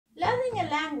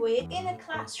language in a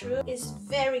classroom is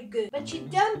very good, but you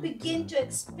don't begin to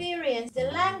experience the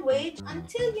language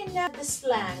until you know the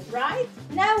slang, right?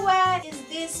 Nowhere is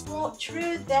this more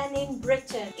true than in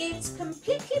Britain. It's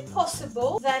completely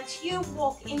possible that you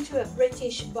walk into a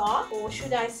British bar, or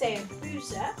should I say a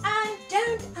boozer, and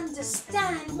don't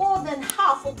understand more than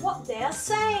half of what they are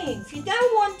saying. If you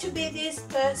don't want to be this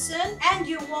person and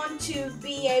you want to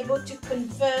be able to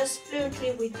converse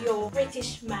fluently with your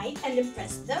British mate and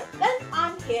impress them, then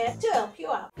I'm here to help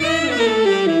you out.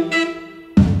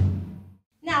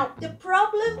 Now, the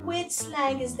problem with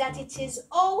slang is that it is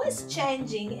always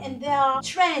changing and there are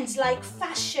trends like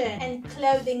fashion and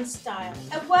clothing style.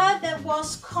 A word that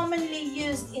was commonly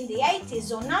used in the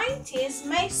 80s or 90s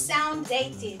may sound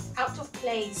dated, out of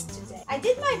place today. I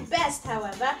did my best,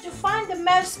 however, to find the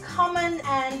most common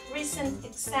and recent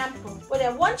example. What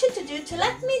I want you to do to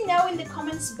let me know in the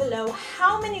comments below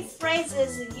how many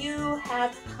phrases you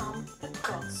have come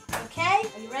across. Okay,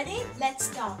 are you ready? Let's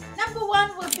start. Number one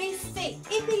will be fit.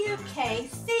 In the UK,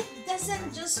 fit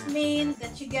doesn't just mean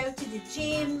that you go to the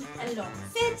gym a lot.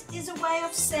 Fit is a way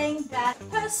of saying that a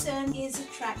person is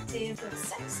attractive or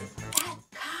sexy. That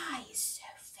guy is so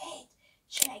fit.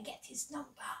 Should I get his number?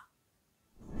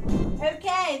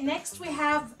 Okay, next we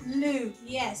have loo.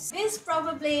 Yes, this is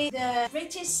probably the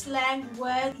British slang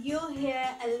word you'll hear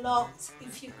a lot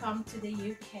if you come to the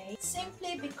UK,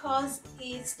 simply because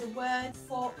it's the word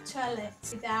for toilet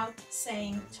without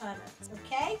saying toilet,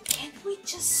 okay? Can we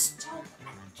just stop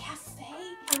at a cafe?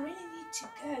 I really need to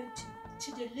go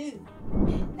to the loo.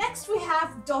 Next we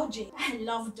have dodgy. I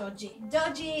love dodgy.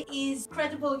 Dodgy is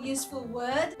incredible useful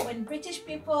word when British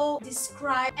people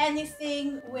describe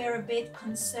anything we're a bit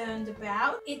concerned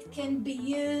about. It can be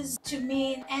used to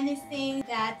mean anything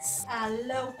that's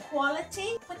low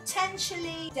quality,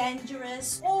 potentially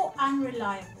dangerous or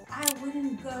unreliable. I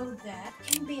wouldn't go there.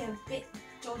 It can be a bit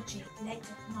dodgy late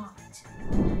at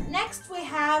night. Next we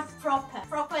have proper.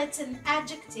 Proper is an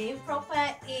adjective.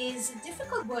 Proper is a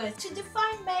difficult word to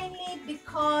define mainly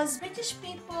because British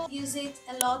people use it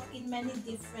a lot in many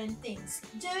different things.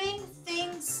 Doing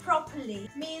things properly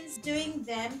means doing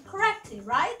them correctly,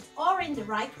 right? Or in the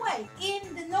right way.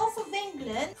 In the north of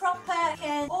England, proper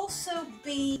can also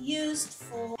be used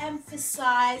for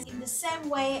emphasize in the same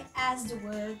way as the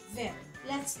word very.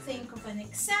 Let's think of an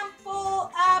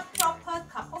example. A proper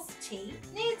cup of tea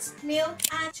needs milk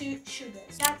and 2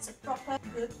 sugars. That's a proper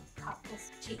good cup of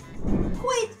tea.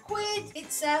 Quid. Quid,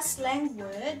 it's a slang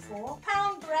word for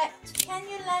pound. Brett, can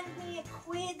you lend me a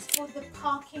quid for the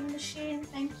parking machine?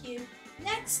 Thank you.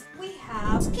 Next we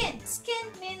have skin. Skin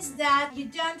means that you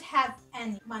don't have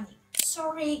any money.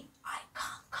 Sorry, I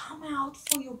can't come out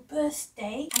for your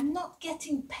birthday. I'm not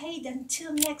getting paid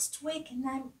until next week and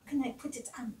I'm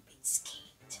scared.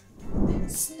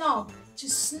 Snog. To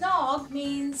snog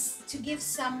means to give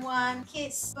someone a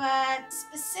kiss, but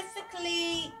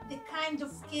specifically the kind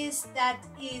of kiss that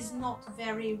is not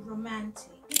very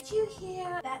romantic. Did you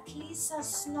hear that Lisa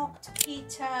snogged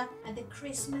Peter at the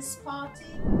Christmas party?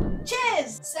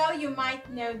 Cheers! So you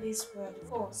might know this word, of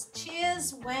course.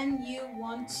 Cheers when you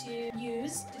want to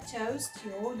use to toast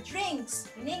your drinks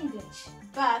in English.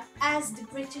 But as the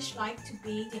British like to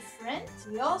be different,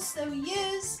 we also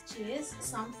use cheers for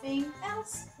something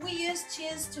else. We use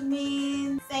cheers to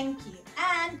mean thank you.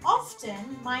 And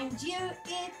often, mind you,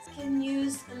 it can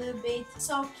use a little bit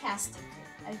sarcastically.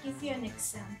 I'll give you an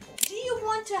example. Do you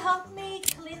want to help me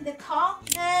clean the car?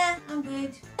 Nah, I'm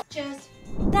good. Cheers.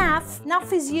 Naff.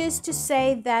 Naff is used to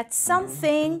say that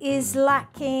something is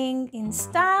lacking in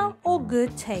style or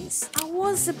good taste. I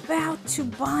was about to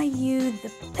buy you the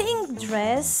pink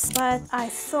dress, but I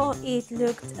thought it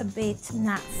looked a bit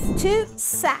naff. To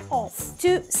sack off.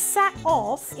 To sack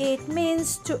off, it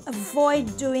means to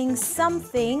avoid doing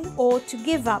something or to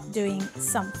give up doing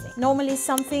something. Normally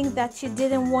something that you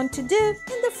didn't want to do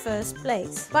in the first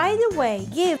place. By the way,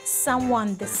 give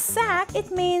someone the sack,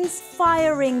 it means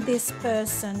firing this person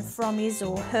from his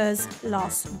or her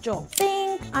last job.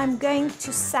 Think I'm going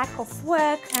to sack off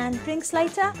work and drinks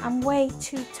later, I'm way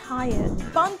too tired.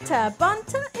 Banter.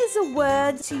 Banter is a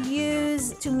word to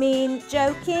use to mean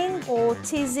joking or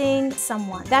teasing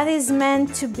someone. That is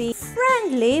meant to be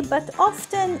friendly but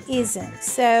often isn't.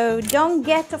 So don't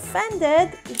get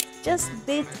offended. It's just a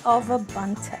bit of a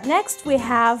banter. Next we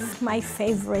have my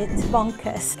favorite,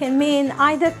 bonkers. Can mean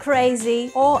either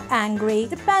crazy or angry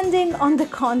depending on the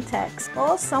context,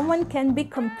 or someone can be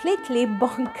completely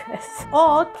bonkers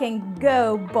or can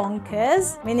go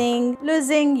bonkers, meaning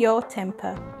losing your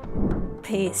temper.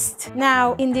 pissed.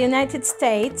 Now, in the United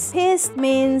States, pissed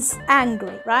means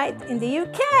angry, right? In the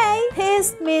UK,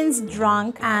 pissed means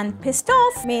drunk and pissed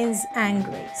off means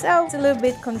angry. So it's a little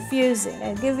bit confusing.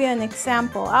 I'll give you an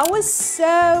example. I was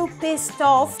so pissed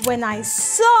off when I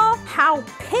saw how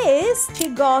pissed she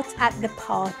got at the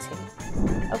party.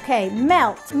 Okay,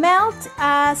 melt. Melt,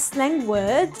 a slang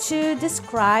word to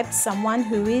describe someone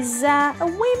who is a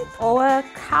wimp or a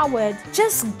coward.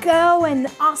 Just go and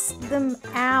ask them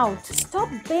out. Stop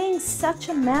being such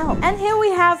a melt. And here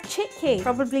we have cheeky.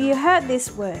 Probably you heard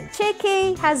this word.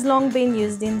 Cheeky has long been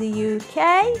used in the UK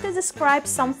to describe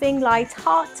something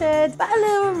light-hearted but a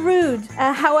little rude.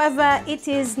 However, it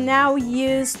is now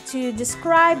used to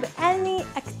describe any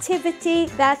activity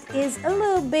that is a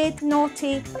little bit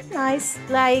naughty but nice.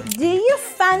 Like, do you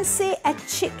fancy a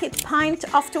cheeky pint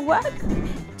after work?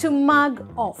 To mug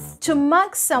off. To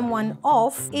mug someone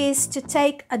off is to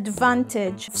take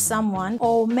advantage of someone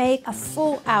or make a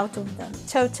fool out of them.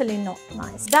 Totally not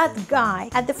nice. That guy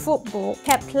at the football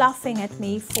kept laughing at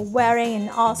me for wearing an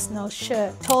Arsenal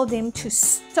shirt. Told him to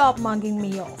stop mugging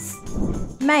me off.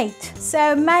 Mate.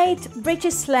 So mate,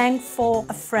 British slang for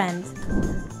a friend.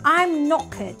 I'm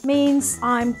knackered means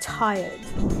I'm tired.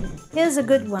 Here's a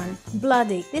good one.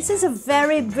 Bloody. This is a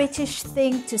very British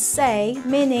thing to say,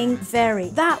 meaning very.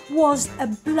 That was a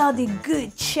bloody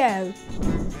good show.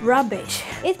 Rubbish.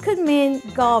 It could mean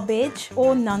garbage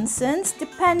or nonsense,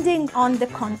 depending on the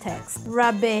context.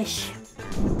 Rubbish.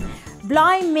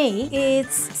 Blimey,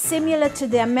 it's similar to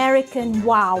the American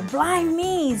wow.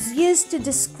 Blimey is used to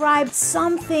describe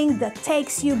something that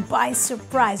takes you by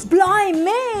surprise.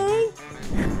 Blimey!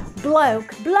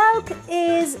 Bloke. Bloke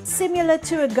is similar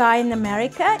to a guy in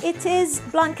America. It is a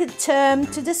blanket term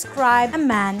to describe a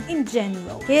man in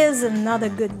general. Here's another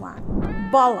good one.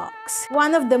 Bollocks.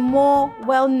 One of the more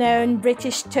well-known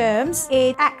British terms.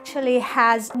 It actually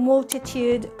has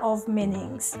multitude of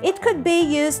meanings. It could be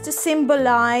used to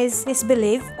symbolize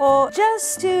disbelief or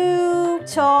just to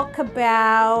talk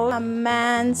about a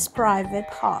man's private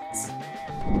parts.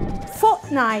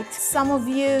 Fortnight, some of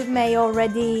you may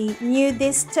already knew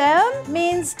this term,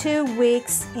 means 2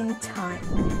 weeks in time.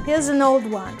 Here's an old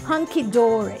one.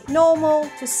 Hunky-dory. Normal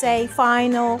to say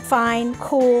final, fine,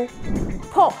 cool.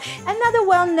 Posh. Another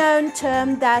well-known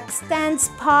term that stands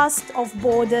past of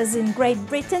borders in Great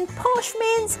Britain. Posh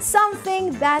means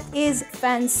something that is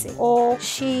fancy or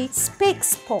she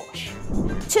speaks posh.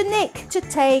 To nick, to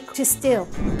take, to steal.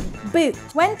 Boot.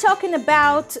 When talking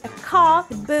about a car,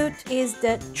 the boot is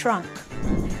the trunk.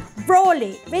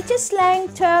 Brawly, British slang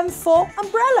term for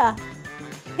umbrella.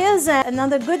 Here's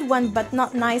another good one, but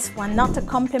not nice one, not a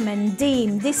compliment.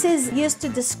 Deem. This is used to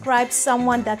describe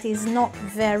someone that is not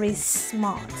very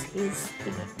smart.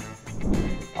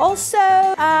 Also,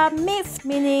 miffed,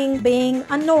 meaning being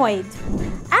annoyed.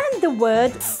 And the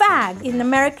word fag. In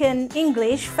American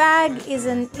English, fag is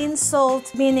an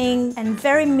insult meaning and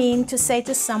very mean to say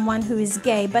to someone who is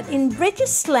gay. But in British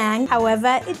slang,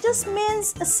 however, it just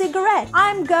means a cigarette.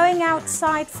 I'm going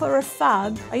outside for a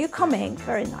fag. Are you coming?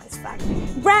 Very nice fag.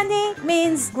 Granny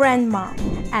means grandma.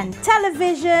 And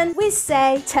television, we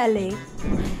say telly.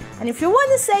 And if you want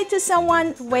to say to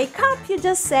someone, wake up, you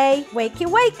just say wakey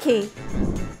wakey.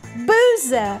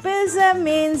 Boozer. Boozer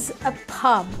means a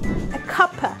pub. A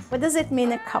cuppa. What does it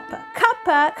mean, a cuppa?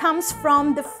 Cuppa comes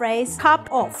from the phrase cup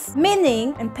of,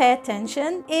 meaning, and pay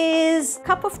attention, is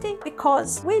cup of tea,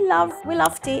 because we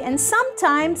love tea, and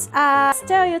sometimes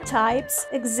stereotypes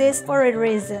exist for a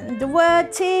reason. The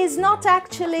word tea is not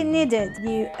actually needed.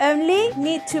 You only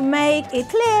need to make it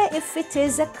clear if it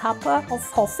is a cuppa of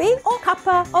coffee or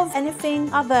cuppa of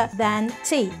anything other than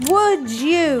tea. Would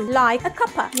you like a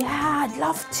cuppa? Yeah, I'd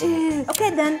love to.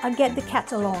 Okay, then I'll get the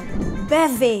kettle on.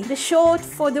 Bevy, the short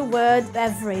for the word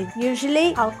beverage,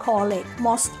 usually alcoholic,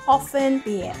 most often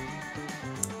beer.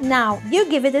 Now, you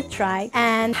give it a try,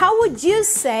 and how would you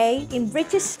say in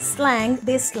British slang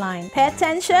this line? Pay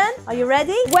attention. Are you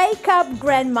ready? Wake up,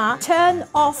 grandma, turn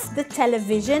off the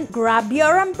television, grab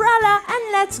your umbrella,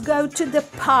 and let's go to the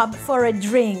pub for a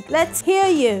drink. Let's hear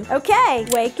you. Okay,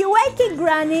 wakey wakey,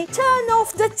 granny, turn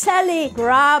off the telly,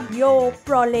 grab your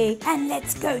brolly, and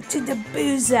let's go to the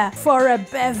boozer for a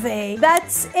bevy.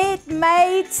 That's it,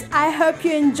 mates. I hope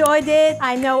you enjoyed it.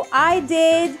 I know I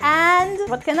did, and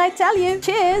what can I tell you?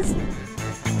 Cheers!